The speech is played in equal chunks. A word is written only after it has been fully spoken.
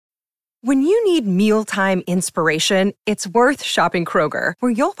When you need mealtime inspiration, it's worth shopping Kroger,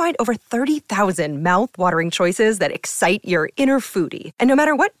 where you'll find over 30,000 mouth-watering choices that excite your inner foodie. And no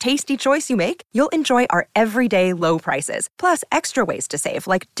matter what tasty choice you make, you'll enjoy our everyday low prices, plus extra ways to save,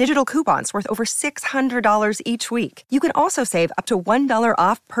 like digital coupons worth over $600 each week. You can also save up to $1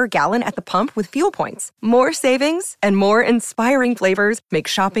 off per gallon at the pump with fuel points. More savings and more inspiring flavors make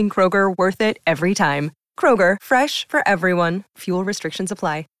shopping Kroger worth it every time. Kroger, fresh for everyone. Fuel restrictions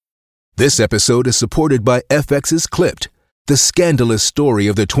apply. This episode is supported by FX's Clipped, the scandalous story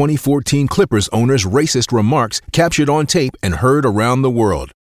of the 2014 Clippers owner's racist remarks captured on tape and heard around the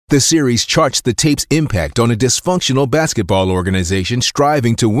world. The series charts the tape's impact on a dysfunctional basketball organization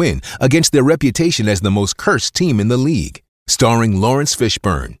striving to win against their reputation as the most cursed team in the league. Starring Lawrence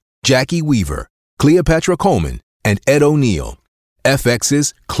Fishburne, Jackie Weaver, Cleopatra Coleman, and Ed O'Neill.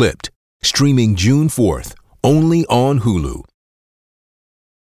 FX's Clipped, streaming June 4th, only on Hulu.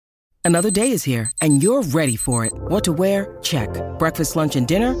 Another day is here, and you're ready for it. What to wear? Check. Breakfast, lunch, and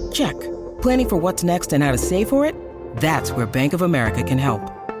dinner? Check. Planning for what's next and how to save for it? That's where Bank of America can help.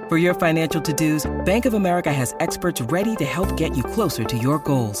 For your financial to-dos, Bank of America has experts ready to help get you closer to your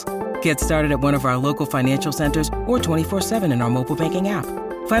goals. Get started at one of our local financial centers or 24/7 in our mobile banking app.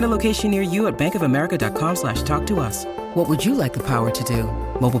 Find a location near you at bankofamerica.com/talktous. What would you like the power to do?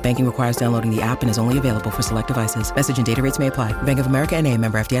 Mobile banking requires downloading the app and is only available for select devices. Message and data rates may apply. Bank of America N.A.,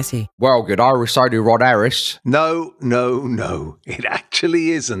 member FDIC. Well, good Irish, so do Rod Harris. No. It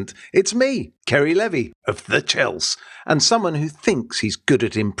actually isn't. It's me, Kerry Levy, of The Chels, and someone who thinks he's good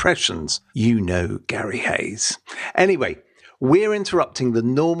at impressions. You know Gary Hayes. Anyway, we're interrupting the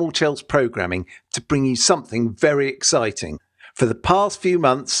normal Chels programming to bring you something very exciting. For the past few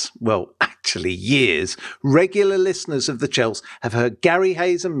months, well, actually years, regular listeners of The Chels have heard Gary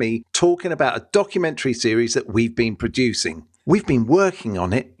Hayes and me talking about a documentary series that we've been producing. We've been working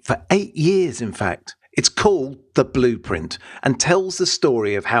on it for 8 years, in fact. It's called The Blueprint and tells the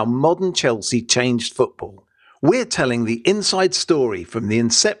story of how modern Chelsea changed football. We're telling the inside story from the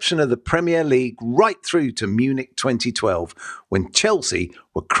inception of the Premier League right through to Munich 2012, when Chelsea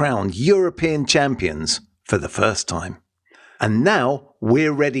were crowned European champions for the first time. And now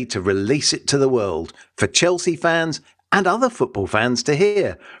we're ready to release it to the world for Chelsea fans and other football fans to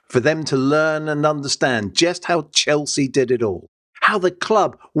hear, for them to learn and understand just how Chelsea did it all, how the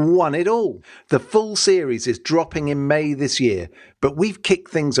club won it all. The full series is dropping in May this year, but we've kicked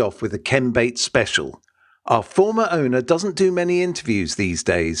things off with a Ken Bates special. Our former owner doesn't do many interviews these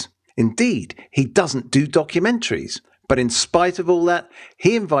days. Indeed, he doesn't do documentaries. But in spite of all that,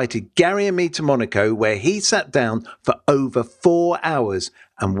 he invited Gary and me to Monaco, where he sat down for over 4 hours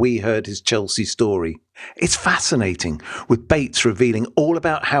and we heard his Chelsea story. It's fascinating, with Bates revealing all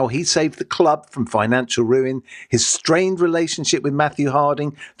about how he saved the club from financial ruin, his strained relationship with Matthew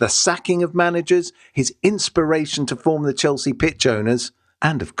Harding, the sacking of managers, his inspiration to form the Chelsea pitch owners,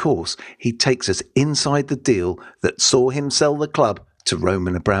 and of course, he takes us inside the deal that saw him sell the club to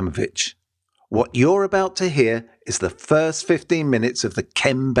Roman Abramovich. What you're about to hear is the first 15 minutes of the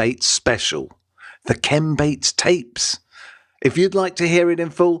Ken Bates special, the Ken Bates tapes. If you'd like to hear it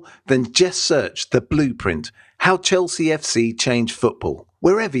in full, then just search The Blueprint, How Chelsea FC Changed Football,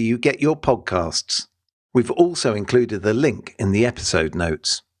 wherever you get your podcasts. We've also included the link in the episode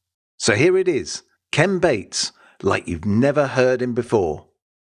notes. So here it is, Ken Bates, like you've never heard him before.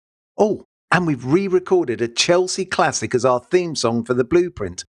 Oh, and we've re-recorded a Chelsea classic as our theme song for The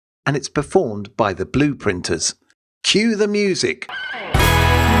Blueprint, and it's performed by the Blueprinters. Cue the music.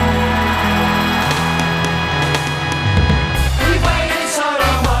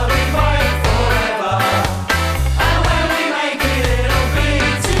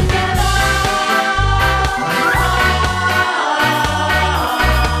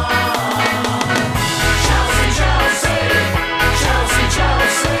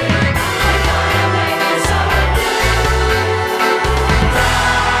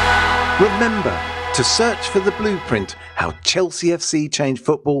 Remember to search for The Blueprint, How Chelsea FC Changed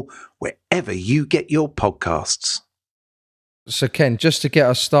Football, wherever you get your podcasts. So Ken, just to get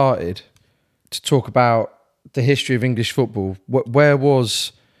us started, to talk about the history of English football, where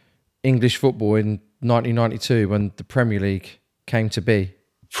was English football in 1992 when the Premier League came to be?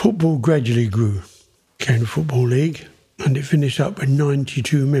 Football gradually grew, came the Football League, and it finished up with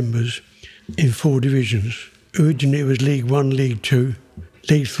 92 members in 4 divisions. Originally it was League 1, League 2,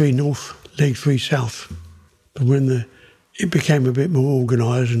 League 3 North, League 3 South. But when it became a bit more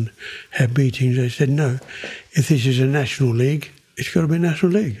organised and had meetings, they said, no, if this is a national league, it's got to be a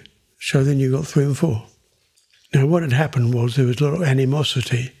national league. So then you got 3 and 4. Now what had happened was there was a lot of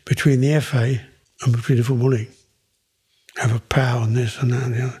animosity between the FA and between the Football League. Have a power on this and that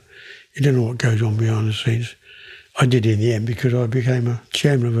and the other. You don't know what goes on behind the scenes. I did in the end because I became a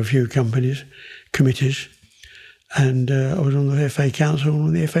chairman of a few committees, and I was on the FA Council and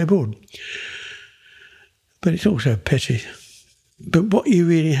on the FA Board. But it's also petty. But what you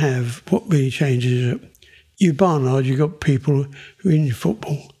really have, what really changes is that you, by and large, you've got people who are in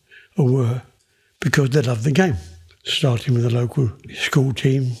football, or were, because they love the game, starting with a local school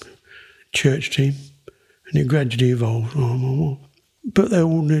team, church team, and it gradually evolved more and more. But they're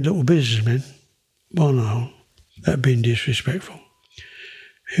ordinary little businessmen, by and large, that have been disrespectful,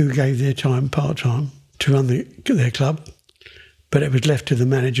 who gave their time part-time to run their club, but it was left to the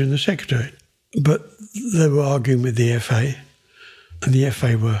manager and the secretary. But they were arguing with the FA, and the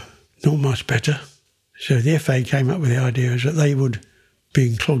FA were not much better. So the FA came up with the idea that they would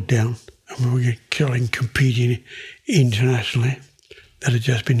be clogged down and we were competing internationally that had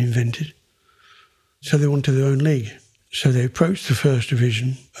just been invented. So they wanted their own league. So they approached the First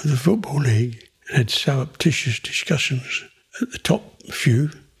Division of the Football League and had surreptitious discussions at the top few,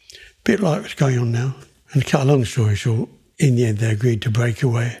 a bit like what's going on now. And to cut a long story short, in the end they agreed to break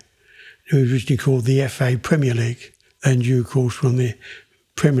away. It was originally called the FA Premier League. And due course, when the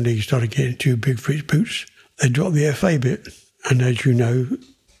Premier League started getting too big for its boots, they dropped the FA bit. And as you know,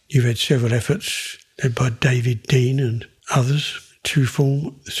 you've had several efforts led by David Dean and others to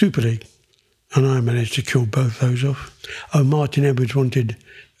form the Super League. And I managed to kill both those off. Oh, Martin Edwards wanted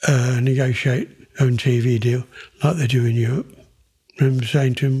to negotiate own TV deal like they do in Europe. I remember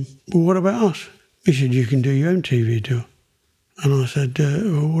saying to him, well, what about us? He said, you can do your own TV deal. And I said,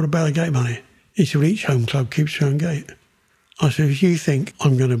 well, what about the gate money? He said, well, each home club keeps their own gate. I said, if you think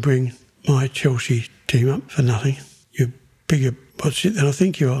I'm going to bring my Chelsea team up for nothing, you're bigger what's it than I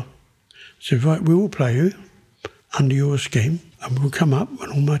think you are. I said, right, we will play you under your scheme, and we'll come up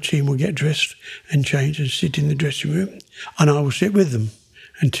and all my team will get dressed and changed and sit in the dressing room, and I will sit with them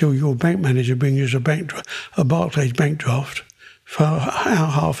until your bank manager brings us a Barclays bank draft for our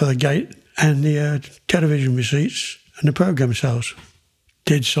half of the gate and the television receipts and the programme sales.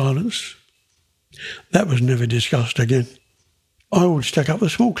 Dead silence. That was never discussed again. I always stuck up the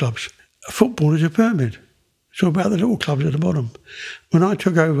small clubs. Football is a pyramid. It's all about the little clubs at the bottom. When I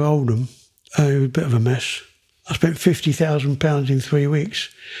took over Oldham, it was a bit of a mess. I spent £50,000 in 3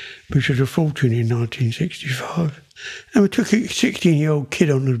 weeks, which was a fortune in 1965. And we took a 16-year-old kid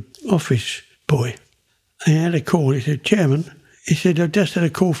on the office boy. And he had a call. He said, Chairman, he said, I've just had a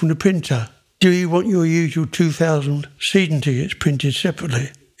call from the printer. Do you want your usual 2,000 season tickets printed separately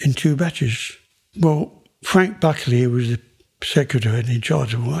in 2 batches? Well, Frank Buckley, who was the secretary and in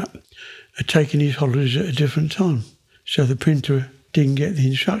charge of all that, had taken his holidays at a different time. So the printer didn't get the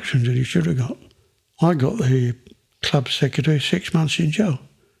instructions that he should have got. I got the club secretary 6 months in jail.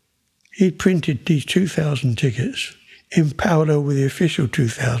 He'd printed these 2,000 tickets in parallel with the official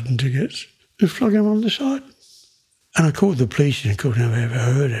 2,000 tickets and flogged them on the side. And I called the police and of course never ever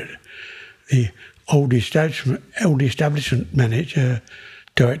heard it. The old establishment manager,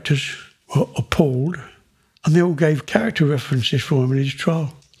 directors were appalled, and they all gave character references for him in his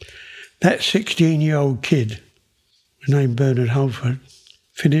trial. That 16-year-old kid, named Bernard Halford,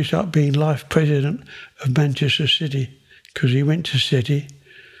 finished up being life president of Manchester City because he went to City,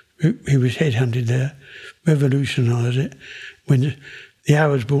 he was headhunted there, revolutionised it. When the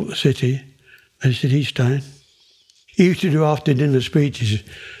Arabs bought the city, they said, he's staying. He used to do after-dinner speeches,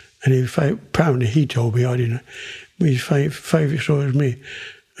 and apparently he told me, I didn't know, his favourite story was me.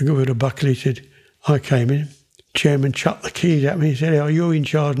 I got rid of Buckley, he said, I came in, chairman chucked the keys at me, he said, oh, you're in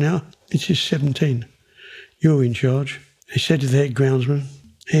charge now. This is 17. You're in charge. He said to the head groundsman,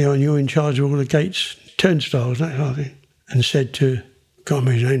 here, and you're in charge of all the gates, turnstiles, that kind of thing. And said to, can't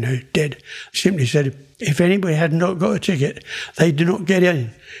remember his name now, dead, simply said, if anybody had not got a ticket, they do not get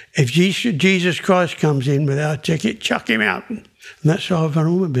in. If Jesus Christ comes in without a ticket, chuck him out. And that's how I've run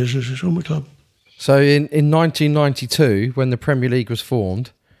all my businesses, all my club. So in 1992, when the Premier League was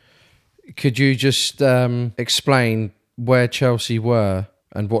formed, could you just explain where Chelsea were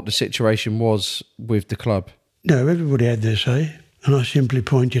and what the situation was with the club? No, everybody had their say, and I simply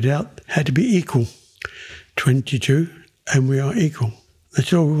pointed out had to be equal. 22, and we are equal. They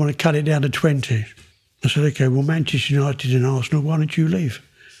said, oh, we want to cut it down to 20. I said, OK, well, Manchester United and Arsenal, why don't you leave?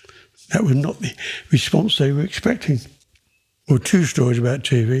 That was not the response they were expecting. Well, 2 stories about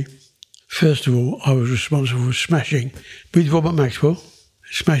TV. First of all, I was responsible for smashing, with Robert Maxwell,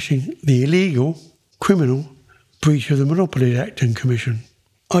 smashing the illegal, criminal breach of the Monopolies Act and Commission.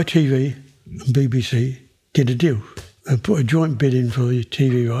 ITV and BBC did a deal and put a joint bid in for the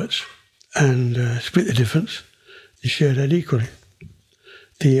TV rights and split the difference and shared that equally.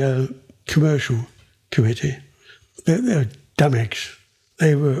 The commercial committee, they're dumb eggs.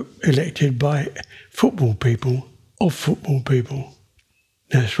 They were elected by football people, of football people.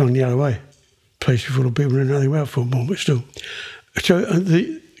 Now it's run the other way. Place full of people who know nothing about football, but still. So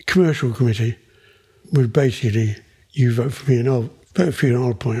the commercial committee was basically, you vote for me and I'll vote for you and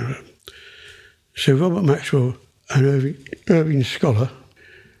I'll appoint you. So Robert Maxwell and Irving Scholar,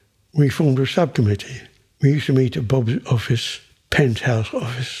 we formed a subcommittee. We used to meet at Bob's office, penthouse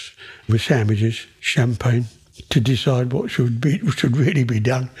office, with sandwiches, champagne, to decide what should really be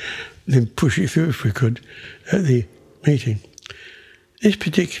done, and then push it through if we could at the meeting. This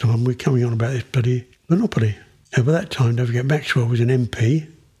particular one, we're coming on about this bloody monopoly. Now, by that time, don't forget, Maxwell was an MP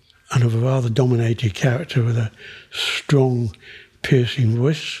and of a rather dominated character with a strong, piercing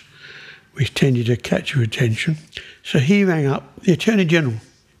voice, which tended to catch your attention. So he rang up the Attorney General.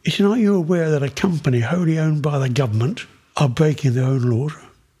 He said, "Are you aware that a company wholly owned by the government are breaking their own laws?"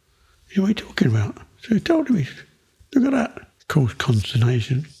 He said, "What are you talking about?" So he told him, look at that. Of course,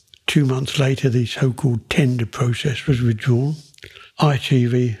 consternation. 2 months later, the so-called tender process was withdrawn.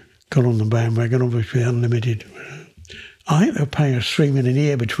 ITV got on the bandwagon, obviously unlimited. I think they were paying us $3 million a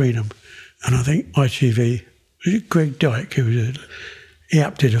year between them. And I think ITV, was it Greg Dyke, he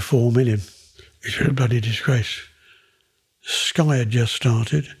upped it to $4 million, which was a bloody disgrace. Sky had just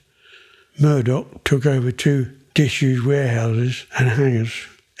started. Murdoch took over 2 disused warehouses and hangars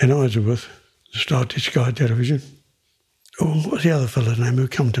in Isleworth, started Sky Television. Oh, what's the other fellow's name who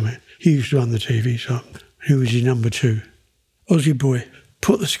come to me? He used to run the TV side. Who was his number 2? Aussie boy.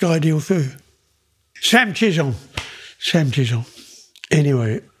 Put the Sky deal through. Sam Chisholm.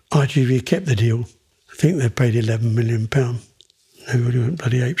 Anyway, ITV kept the deal. I think they paid £11 million. Everybody went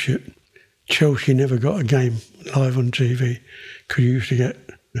bloody apeshit. Chelsea never got a game live on TV because you used to get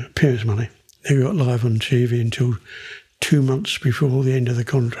appearance money. They got live on TV until 2 months before the end of the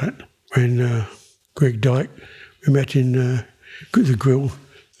contract, when Greg Dyke, we met in the Grill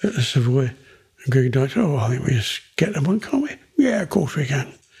at the Savoy, and Greg Dyke said, I think we just get them on, can't we? Yeah, of course we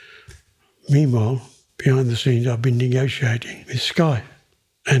can. Meanwhile, behind the scenes, I've been negotiating with Sky.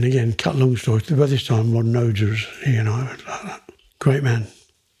 And again, cut long story, by this time Ron Nodes was, he and I, like that. Great man.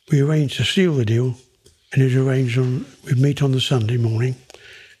 We arranged to seal the deal, and it was arranged we'd meet on the Sunday morning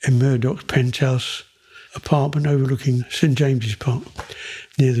in Murdoch's penthouse apartment overlooking St James's Park,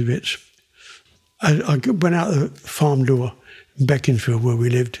 near the Ritz. I went out the farm door in Beaconsfield where we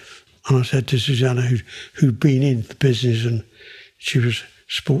lived, and I said to Susanna, who'd been in the business, and she was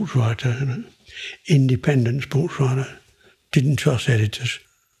a sports writer, an independent sports writer, didn't trust editors.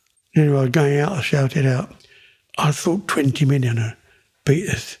 Anyway, I was going out, I shouted out, I thought 20 million would beat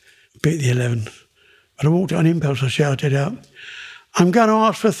the 11. But I walked on impulse, I shouted out, I'm going to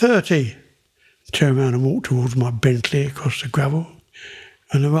ask for 30. Turned around and walked towards my Bentley across the gravel,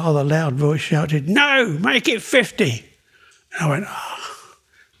 and a rather loud voice shouted, no, make it 50. And I went,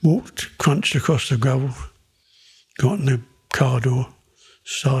 walked, crunched across the gravel, got in the car door,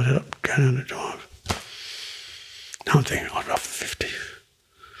 started up, going down the drive. Now I'm thinking, I'd rather 50.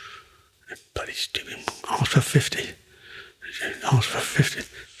 Bloody stupid. Ask for 50. Ask for 50.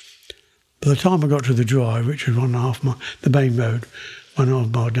 By the time I got to the drive, which was 1.5 miles, the main road,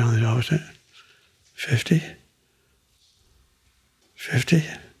 1.5 mile down the drive, I said, 50? 50?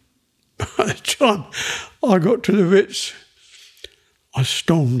 By the time I got to the Ritz, I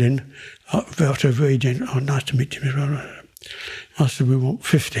stormed in. I felt a very gentle, nice to meet you, Mr. Ryan. I said, we want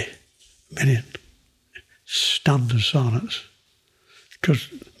 50 million. Stunned silence. Because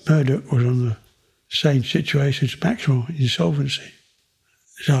Murdoch was on the same situation as Maxwell, insolvency.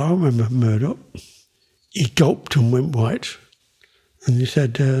 So I remember Murdoch. He gulped and went white. And he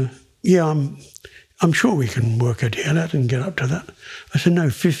said, yeah, I'm sure we can work a deal out and get up to that. I said, no,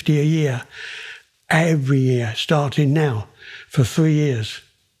 50 a year, every year, starting now, for 3 years.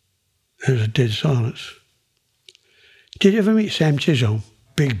 There was a dead silence. Did you ever meet Sam Chisholm?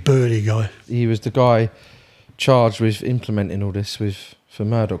 Big burly guy. He was the guy charged with implementing all this for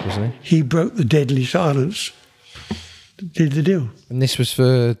Murdoch, wasn't he? He broke the deadly silence, did the deal. And this was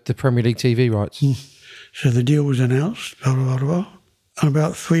for the Premier League TV rights? So the deal was announced, blah, blah, blah, blah. And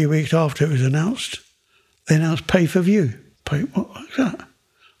about 3 weeks after it was announced, they announced pay-for-view. What's that?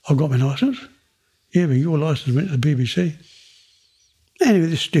 I've got my licence. Yeah, but your licence went to the BBC. Anyway,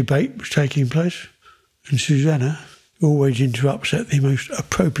 this debate was taking place, and Susanna, who always interrupts at the most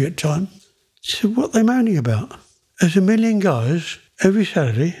appropriate time, said, what are they moaning about? There's 1 million guys every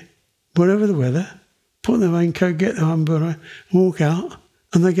Saturday, whatever the weather, put their raincoat, get their umbrella, walk out,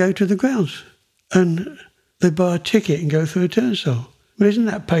 and they go to the grounds. And they buy a ticket and go through a turnstile. Well, isn't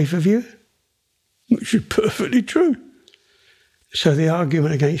that pay-per-view? Which is perfectly true. So the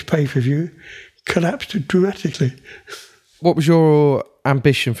argument against pay-per-view collapsed dramatically. What was your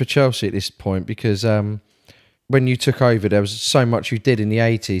ambition for Chelsea at this point? Because when you took over, there was so much you did in the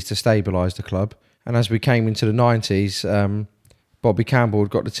 80s to stabilise the club. And as we came into the 90s, Bobby Campbell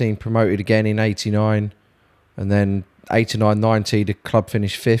got the team promoted again in 89. And then 89-90, the club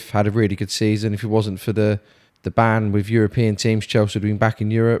finished 5th, had a really good season. If it wasn't for the ban with European teams, Chelsea would have been back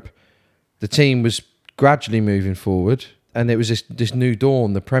in Europe. The team was gradually moving forward, and it was this new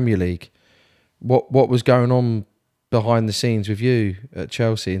dawn, the Premier League. What was going on behind the scenes with you at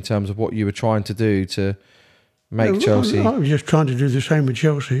Chelsea in terms of what you were trying to do to make Chelsea? I was just trying to do the same with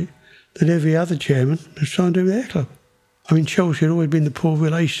Chelsea that every other chairman was trying to do with their club. I mean, Chelsea had always been the poor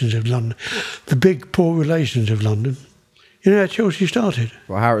relations of London, the big poor relations of London. You know how Chelsea started?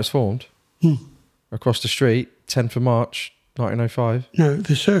 Well, how it was formed? Across the street, 10th of March, 1905. No,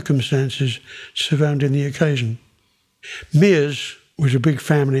 the circumstances surrounding the occasion. Mears was a big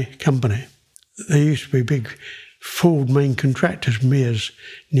family company. There used to be big Ford main contractors, Mears,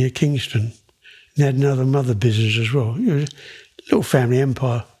 near Kingston. They had another mother business as well. It was a little family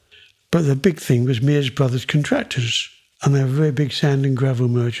empire. But the big thing was Mears Brothers Contractors. And they were very big sand and gravel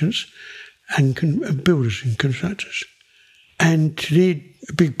merchants and builders and contractors. And to need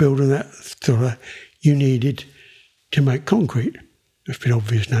a big building that thorough, you needed to make concrete. It's been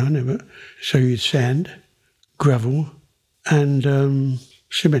obvious now, isn't it? But so you'd sand, gravel, and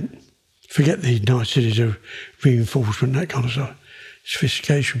cement. Forget these niceties of reinforcement, that kind of stuff,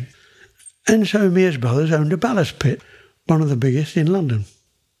 sophistication. And so Mears Brothers owned a ballast pit, one of the biggest in London.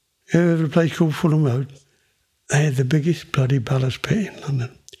 You ever heard of a place called Fulham Road? They had the biggest bloody ballast pit in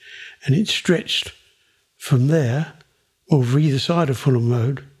London. And it stretched from there, over either side of Fulham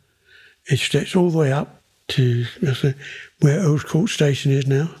Road, it stretched all the way up to where Earls Court Station is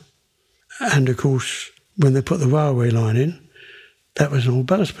now. And of course, when they put the railway line in, that was an old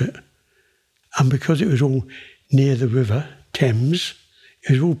ballast pit. And because it was all near the river Thames,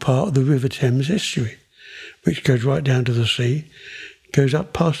 it was all part of the River Thames estuary, which goes right down to the sea, goes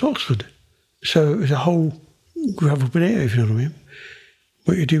up past Oxford. So it was a whole gravel pit area, if you know what I mean.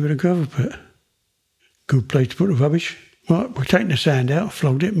 What you do with a gravel pit? Good place to put the rubbish. Right, we're taking the sand out,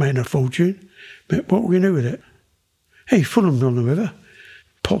 flogged it, made a fortune. But what were we going to do with it? Hey, Fulham's on the river.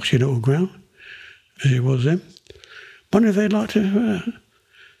 Poxy little ground, as it was then. Wonder if they'd like to...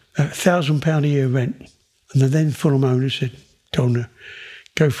 £1,000 a year rent. And the then Fulham owner told them to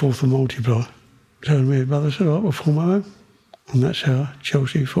go forth and multiply. So my brother said, all right, we'll form our own. And that's how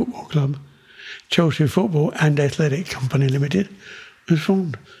Chelsea Football Club, Chelsea Football and Athletic Company Limited was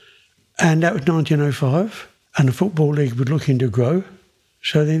formed. And that was 1905, and the Football League was looking to grow,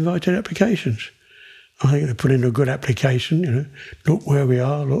 so they invited applications. I think they put in a good application, you know, look where we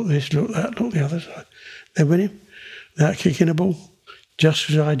are, look this, look that, look the other side. They went in without kicking a ball, just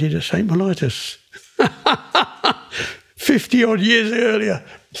as I did at St. Mellitus. 50-odd years earlier.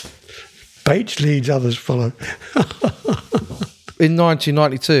 Bates leads, others follow. In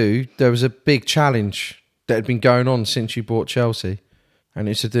 1992, there was a big challenge that had been going on since you bought Chelsea, and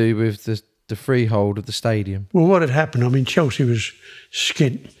it's to do with the freehold of the stadium. Well, what had happened, I mean, Chelsea was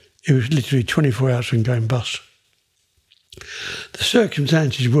skint. It was literally 24 hours from going bust. The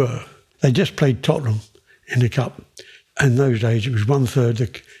circumstances were, they just played Tottenham in the Cup. And in those days, it was 1/3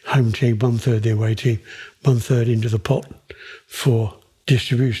 the home team, 1/3 the away team, 1/3 into the pot for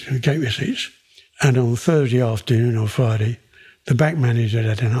distribution of gate receipts. And on Thursday afternoon or Friday, the back manager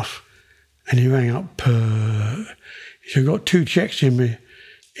had enough. And he rang up, he said, I've got 2 cheques in my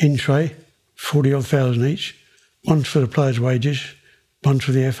in-tray, 40-odd thousand each. One's for the players' wages, one's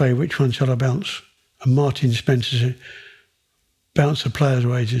for the FA, which one shall I bounce? And Martin Spencer said, bounce the players'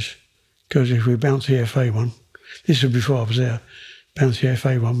 wages, because if we bounce the FA one, this was before I was there, bounce the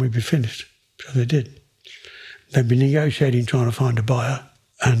FA one, we'd be finished. So they did. They'd been negotiating, trying to find a buyer,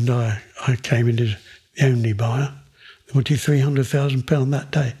 and I came in as the only buyer. They wanted £300,000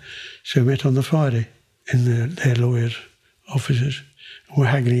 that day. So we met on the Friday in their lawyers' offices. We're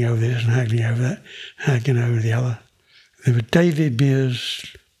haggling over this and haggling over that, haggling over the other. There were David Mears,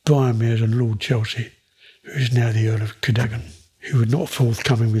 Brian Mears and Lord Chelsea, who is now the Earl of Cadogan, who were not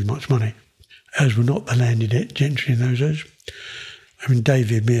forthcoming with much money, as were not the landed gentry in those days. I mean,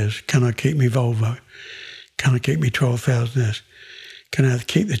 David Mears, can I keep me Volvo? Can I keep me 12,000 S? Can I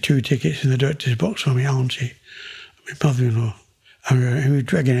keep the 2 tickets in the director's box on my auntie? My mother-in-law. And we were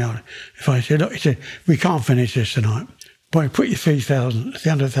dragging out. If I said, look, he said, we can't finish this tonight. Boy, put your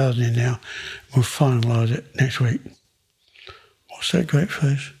 300,000 in now. We'll finalise it next week. What's that great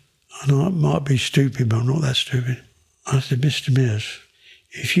face? I know it might be stupid, but I'm not that stupid. I said, Mr. Mears,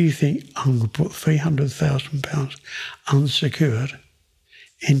 if you think I'm going to put £300,000 unsecured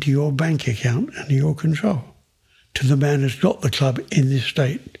into your bank account and your control, to the man who's got the club in this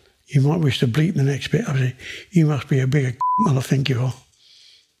state. You might wish to bleep the next bit. I say, you must be a bigger than I think you are.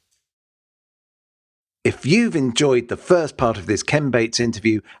 If you've enjoyed the first part of this Ken Bates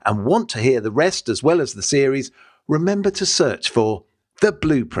interview and want to hear the rest as well as the series, remember to search for The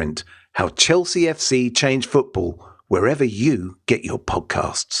Blueprint, How Chelsea FC Changed Football, wherever you get your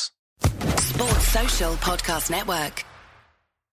podcasts. Sports Social Podcast Network.